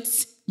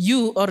exploits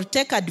you or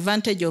takes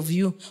advantage of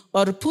you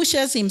or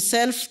pushes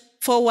himself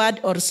forward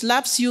or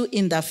slaps you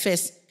in the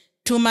face.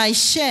 To my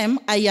shame,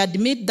 I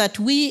admit that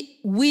we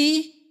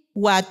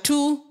were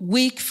too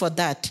weak for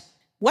that.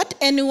 What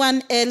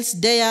anyone else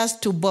dares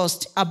to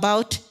boast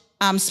about,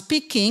 I'm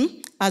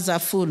speaking as a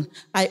fool.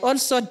 I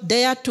also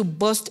dare to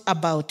boast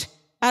about.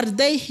 Are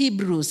they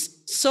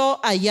Hebrews? So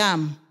I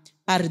am.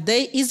 Are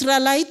they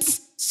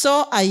Israelites?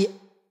 So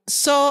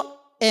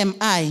am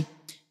I.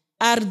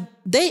 Are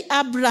they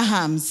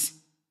Abraham's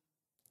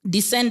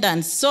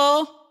descendants?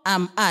 So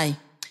am I.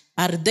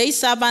 Are they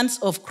servants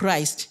of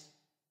Christ?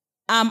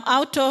 Am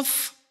I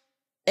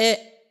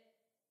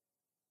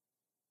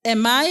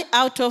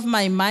out of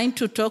my mind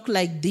to talk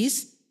like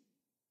this?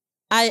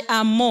 I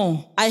am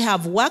more. I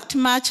have worked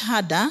much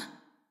harder,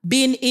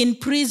 been in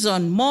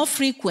prison more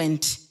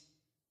frequent,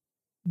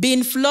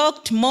 been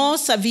flogged more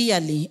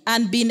severely,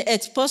 and been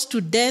exposed to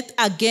death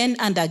again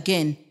and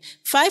again.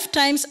 5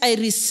 times I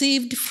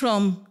received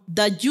from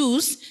the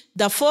Jews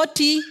the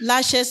 40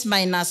 lashes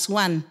minus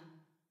 1.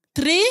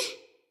 3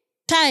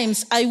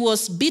 times I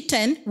was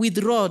beaten with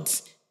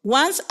rods.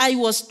 Once I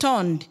was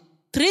stoned.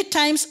 3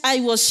 times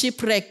I was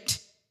shipwrecked.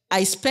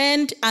 I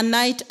spent a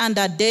night and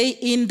a day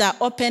in the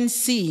open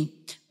sea.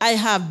 I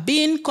have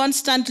been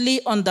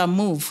constantly on the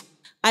move.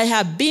 I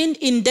have been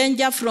in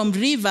danger from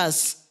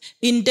rivers,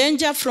 in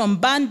danger from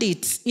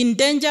bandits, in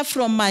danger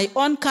from my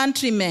own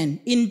countrymen,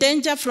 in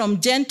danger from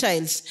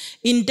Gentiles,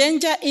 in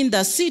danger in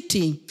the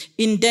city,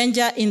 in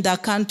danger in the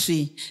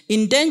country,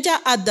 in danger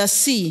at the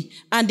sea,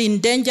 and in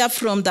danger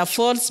from the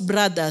false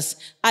brothers.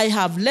 I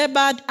have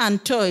labored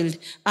and toiled,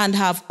 and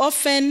have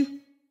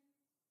often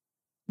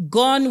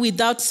gone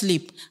without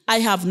sleep. I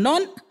have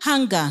known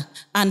hunger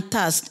and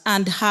thirst,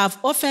 and have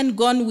often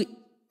gone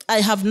I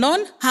have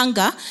known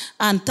hunger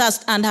and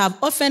thirst, and have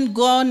often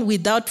gone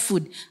without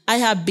food. I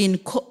have been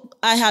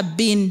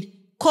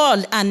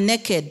cold and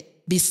naked.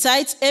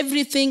 Besides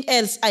everything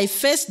else, I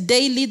face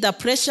daily the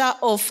pressure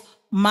of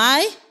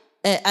my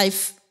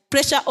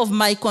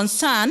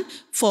concern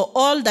for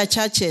all the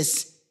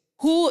churches.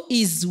 Who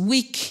is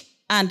weak,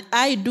 and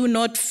I do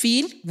not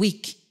feel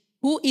weak?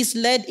 Who is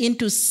led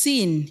into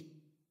sin,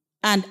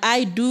 and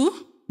I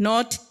do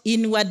not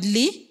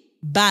inwardly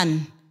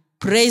burn?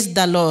 Praise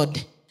the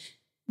Lord.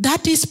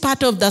 That is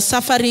part of the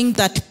suffering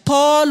that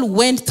Paul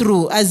went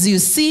through. As you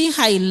see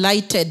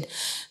highlighted,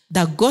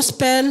 the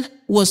gospel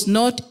was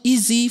not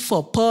easy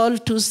for Paul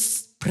to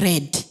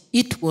spread.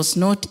 It was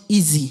not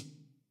easy.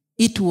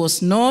 It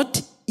was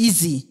not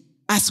easy,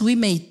 as we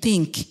may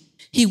think.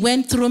 He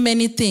went through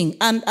many things,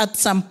 and at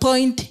some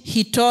point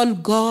he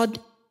told God,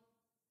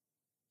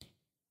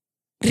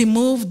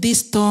 remove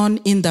this thorn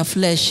in the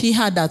flesh. He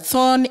had a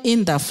thorn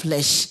in the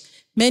flesh.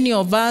 Many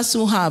of us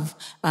who have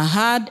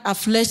had a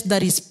flesh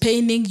that is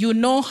paining, you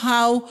know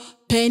how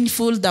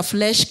painful the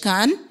flesh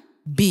can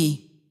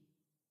be.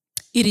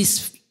 It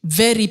is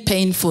very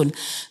painful.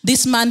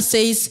 This man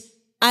says,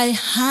 I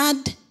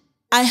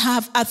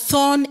have a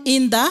thorn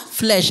in the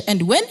flesh.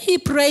 And when he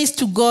prays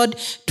to God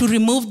to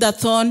remove the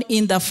thorn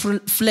in the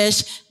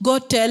flesh,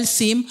 God tells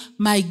him,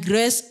 my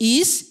grace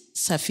is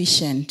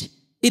sufficient.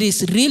 It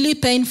is really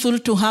painful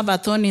to have a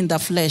thorn in the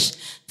flesh.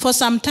 For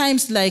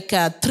sometimes, like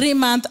 3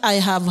 months, I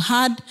have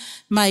had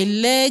my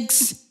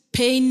legs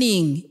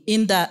paining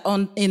in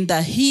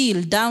the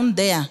heel down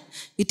there.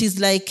 It is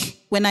like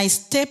when I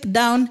step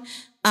down,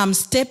 I'm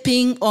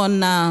stepping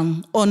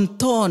on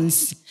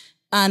thorns,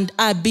 and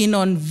I've been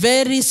on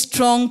very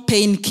strong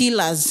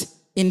painkillers.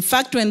 In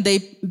fact, when the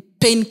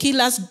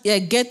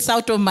painkillers gets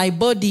out of my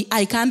body,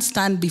 I can't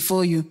stand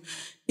before you.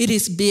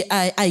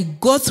 I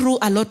go through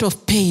a lot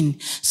of pain.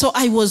 So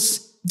I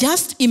was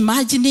just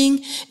imagining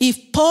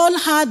if Paul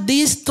had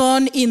this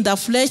thorn in the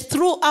flesh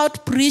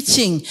throughout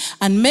preaching,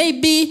 and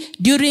maybe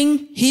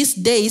during his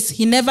days,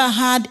 he never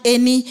had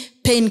any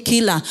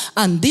painkiller.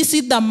 And this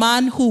is the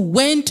man who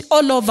went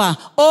all over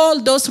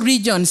all those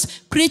regions,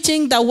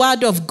 preaching the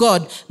word of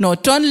God,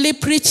 not only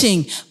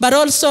preaching, but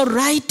also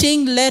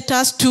writing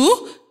letters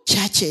to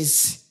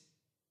churches.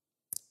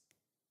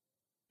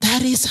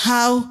 That is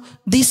how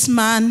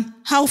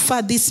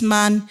far this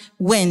man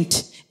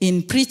went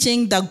in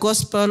preaching the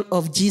gospel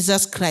of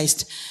Jesus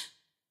Christ.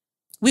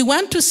 We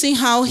want to see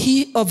how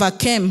he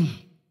overcame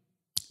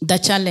the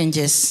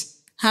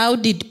challenges. How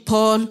did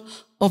Paul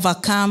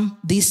overcome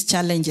these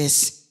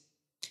challenges?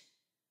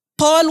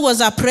 Paul was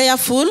a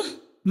prayerful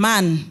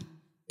man.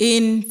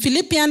 In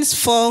Philippians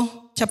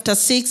 4, chapter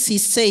 6, he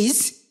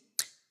says,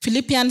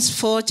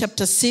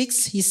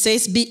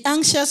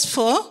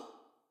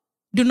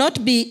 do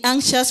not be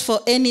anxious for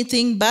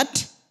anything,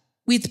 but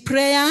with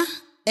prayer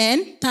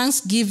and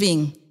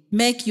thanksgiving,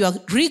 make your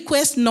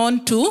request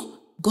known to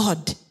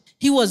God.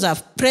 He was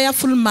a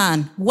prayerful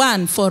man.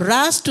 One, for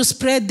us to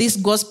spread this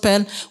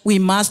gospel, we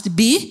must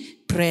be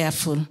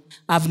prayerful.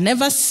 I've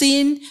never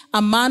seen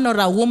a man or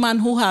a woman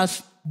who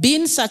have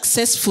been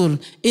successful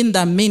in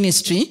the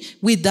ministry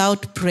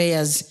without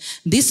prayers.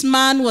 This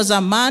man was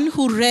a man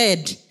who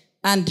read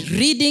and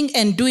reading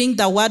and doing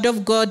the word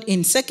of God.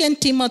 In 2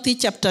 Timothy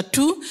chapter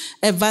 2,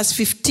 verse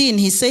 15,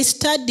 he says,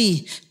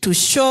 study to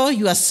show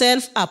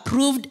yourself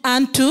approved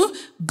unto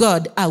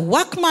God, a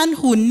workman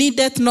who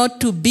needeth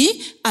not to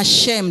be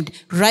ashamed,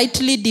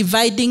 rightly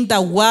dividing the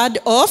word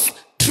of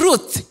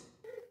truth.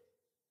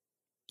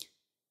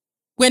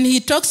 When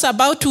he talks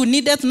about who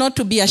needeth not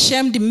to be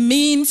ashamed,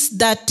 means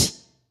that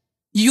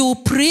you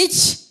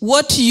preach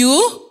what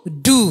you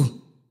do.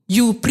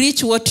 You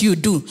preach what you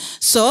do.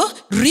 So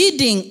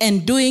reading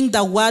and doing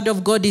the word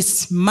of God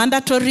is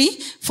mandatory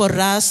for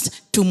us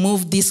to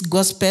move this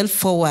gospel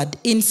forward.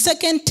 In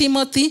 2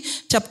 Timothy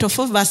chapter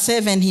 4 verse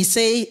 7, he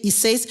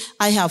says,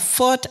 I have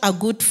fought a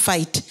good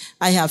fight.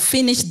 I have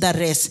finished the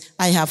race.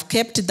 I have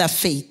kept the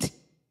faith.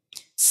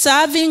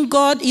 Serving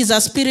God is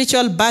a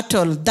spiritual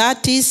battle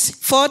that is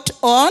fought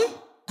on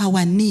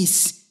our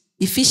knees.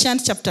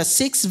 Ephesians chapter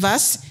 6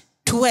 verse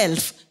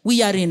 12.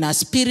 We are in a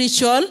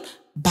spiritual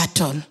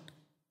battle.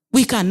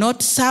 We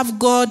cannot serve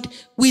God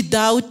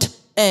without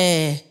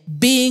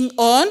being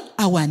on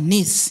our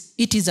knees.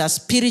 It is a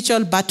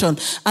spiritual battle.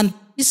 And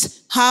this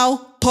is how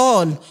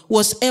Paul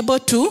was able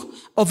to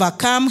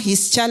overcome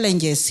his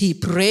challenges. He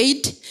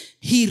prayed,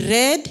 he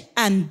read,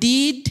 and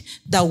did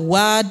the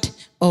word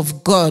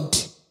of God.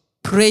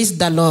 Praise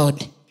the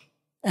Lord.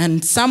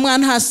 And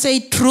someone has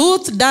said,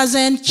 truth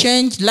doesn't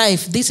change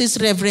life. This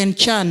is Reverend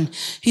Chan.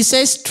 He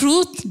says,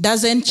 truth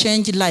doesn't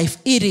change life.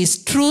 It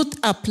is truth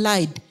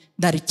applied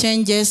that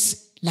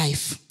changes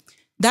life.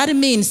 That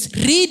means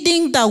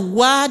reading the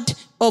word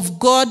of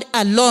God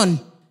alone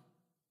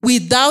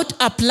without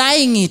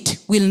applying it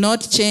will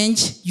not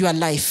change your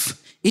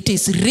life. It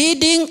is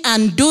reading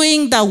and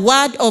doing the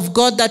word of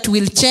God that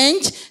will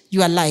change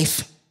your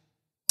life.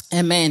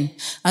 Amen.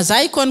 As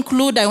I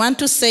conclude, I want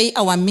to say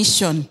our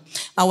mission.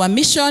 Our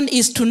mission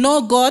is to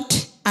know God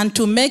and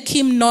to make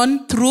him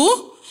known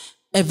through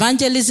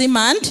evangelism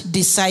and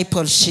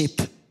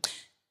discipleship.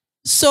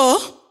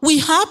 So, we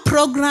have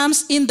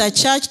programs in the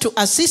church to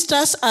assist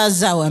us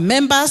as our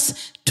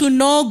members to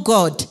know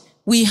God.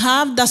 We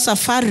have the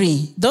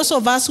safari. Those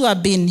of us who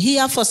have been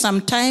here for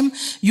some time,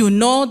 you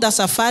know the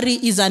safari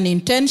is an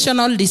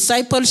intentional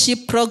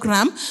discipleship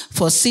program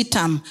for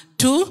CITAM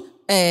to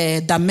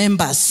the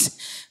members.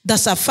 The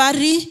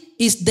safari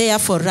is there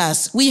for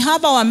us. We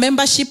have our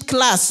membership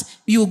class.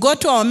 You go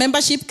to our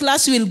membership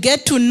class, you will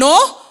get to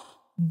know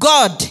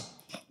God.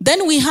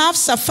 Then we have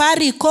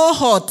safari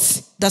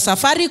cohorts. The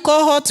safari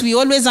cohorts, we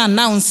always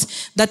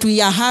announce that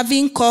we are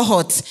having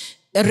cohorts.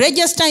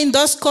 Register in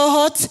those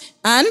cohorts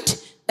and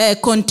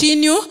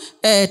continue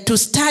to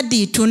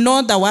study, to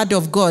know the word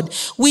of God.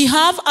 We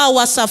have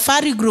our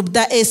safari group,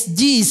 the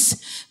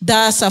SGs,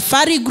 the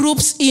safari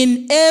groups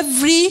in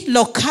every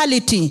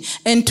locality.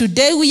 And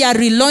today we are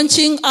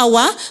relaunching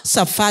our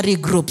safari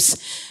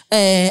groups.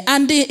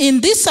 And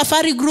in these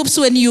safari groups,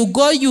 when you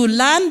go, you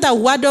learn the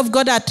word of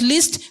God at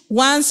least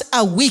once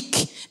a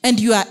week. And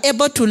you are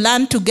able to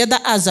learn together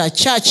as a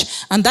church.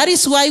 And that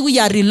is why we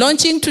are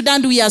relaunching today.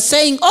 And we are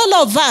saying, all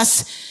of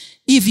us,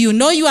 if you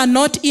know you are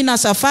not in a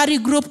safari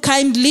group,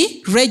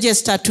 kindly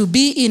register to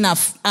be in a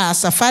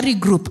safari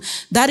group.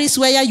 That is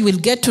where you will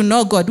get to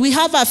know God. We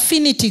have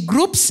affinity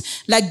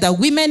groups like the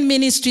women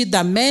ministry,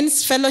 the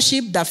men's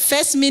fellowship, the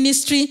first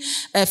ministry.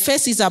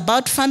 First is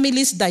about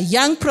families, the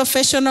young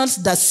professionals,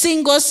 the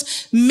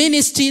singles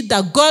ministry,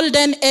 the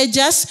golden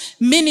ages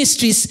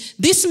ministries.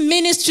 This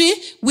ministry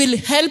will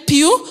help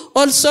you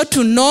also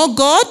to know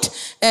God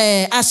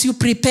as you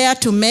prepare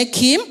to make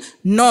him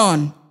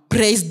known.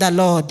 Praise the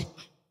Lord.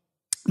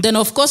 Then,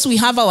 of course, we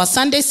have our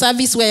Sunday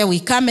service where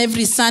we come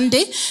every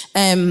Sunday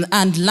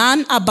and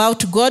learn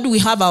about God. We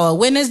have our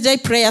Wednesday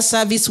prayer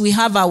service. We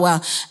have our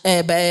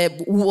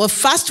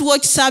fast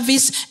watch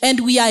service. And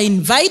we are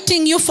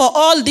inviting you for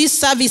all these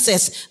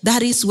services.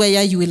 That is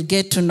where you will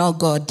get to know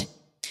God.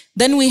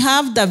 Then we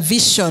have the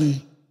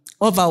vision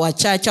of our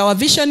church. Our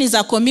vision is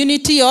a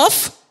community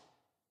of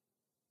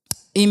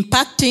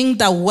impacting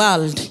the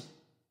world.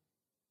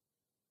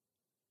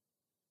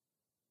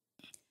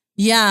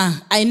 Yeah,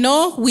 I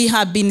know we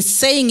have been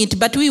saying it,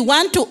 but we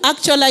want to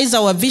actualize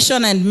our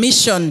vision and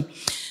mission.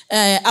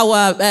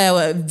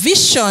 Our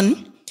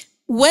vision,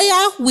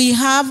 where we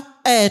have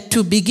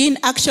to begin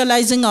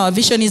actualizing our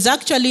vision, is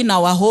actually in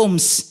our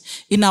homes.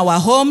 In our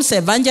homes,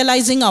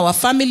 evangelizing our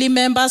family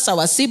members,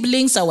 our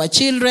siblings, our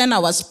children,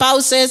 our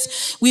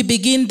spouses. We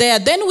begin there.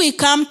 Then we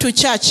come to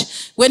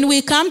church. When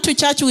we come to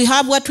church, we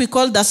have what we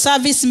call the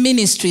service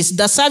ministries.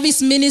 The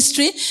service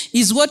ministry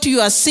is what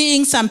you are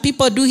seeing some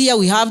people do here.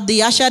 We have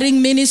the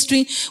ushering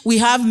ministry. We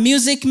have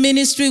music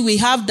ministry. We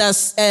have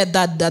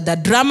the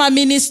drama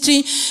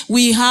ministry.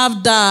 We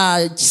have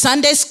the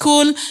Sunday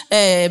school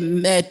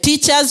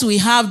teachers. We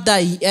have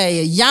the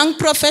young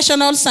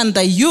professionals and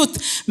the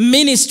youth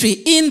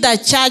ministry in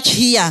the church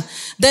here.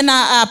 Then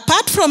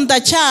apart from the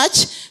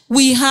church,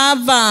 we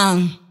have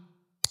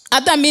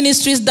other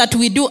ministries that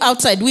we do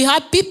outside. We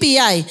have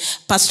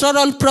PPI,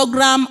 pastoral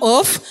program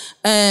of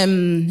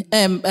the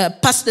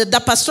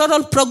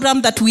pastoral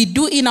program that we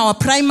do in our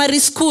primary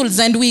schools,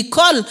 and we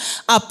call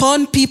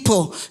upon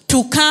people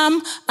to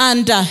come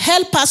and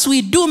help us.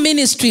 We do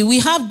ministry. We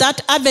have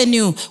that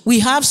avenue. We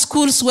have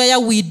schools where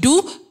we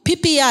do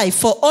PPI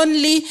for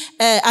only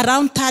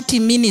around 30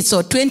 minutes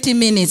or 20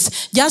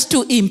 minutes, just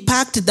to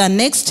impact the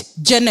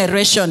next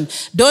generation.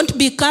 Don't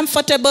be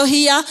comfortable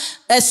here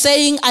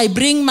saying, I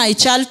bring my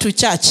child to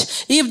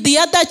church. If the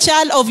other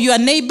child of your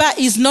neighbor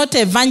is not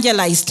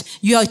evangelized,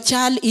 your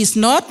child is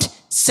not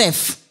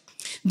safe.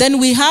 Then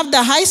we have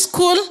the high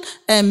school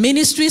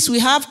ministries, we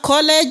have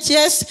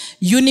colleges,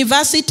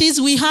 universities,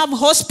 we have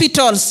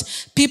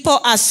hospitals. People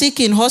are sick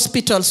in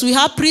hospitals. We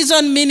have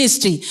prison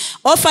ministry,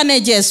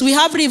 orphanages, we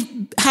have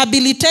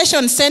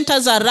rehabilitation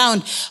centers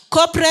around,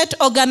 corporate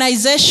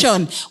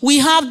organization. We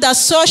have the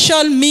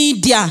social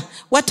media.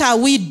 What are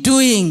we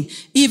doing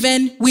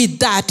even with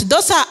that?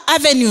 Those are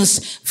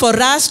avenues for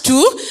us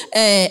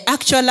to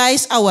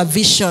actualize our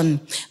vision.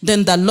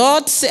 Then the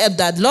Lord said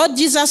that Lord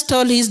Jesus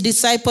told his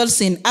disciples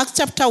in Acts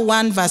chapter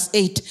 1 verse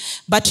 8,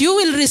 but you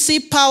will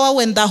receive power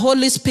when the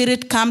Holy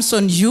Spirit comes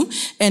on you,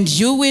 and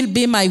you will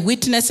be my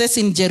witnesses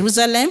in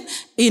Jerusalem,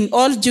 in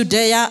all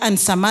Judea and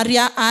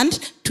Samaria, and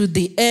to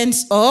the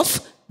ends of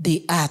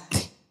the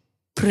earth.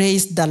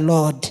 Praise the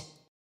Lord.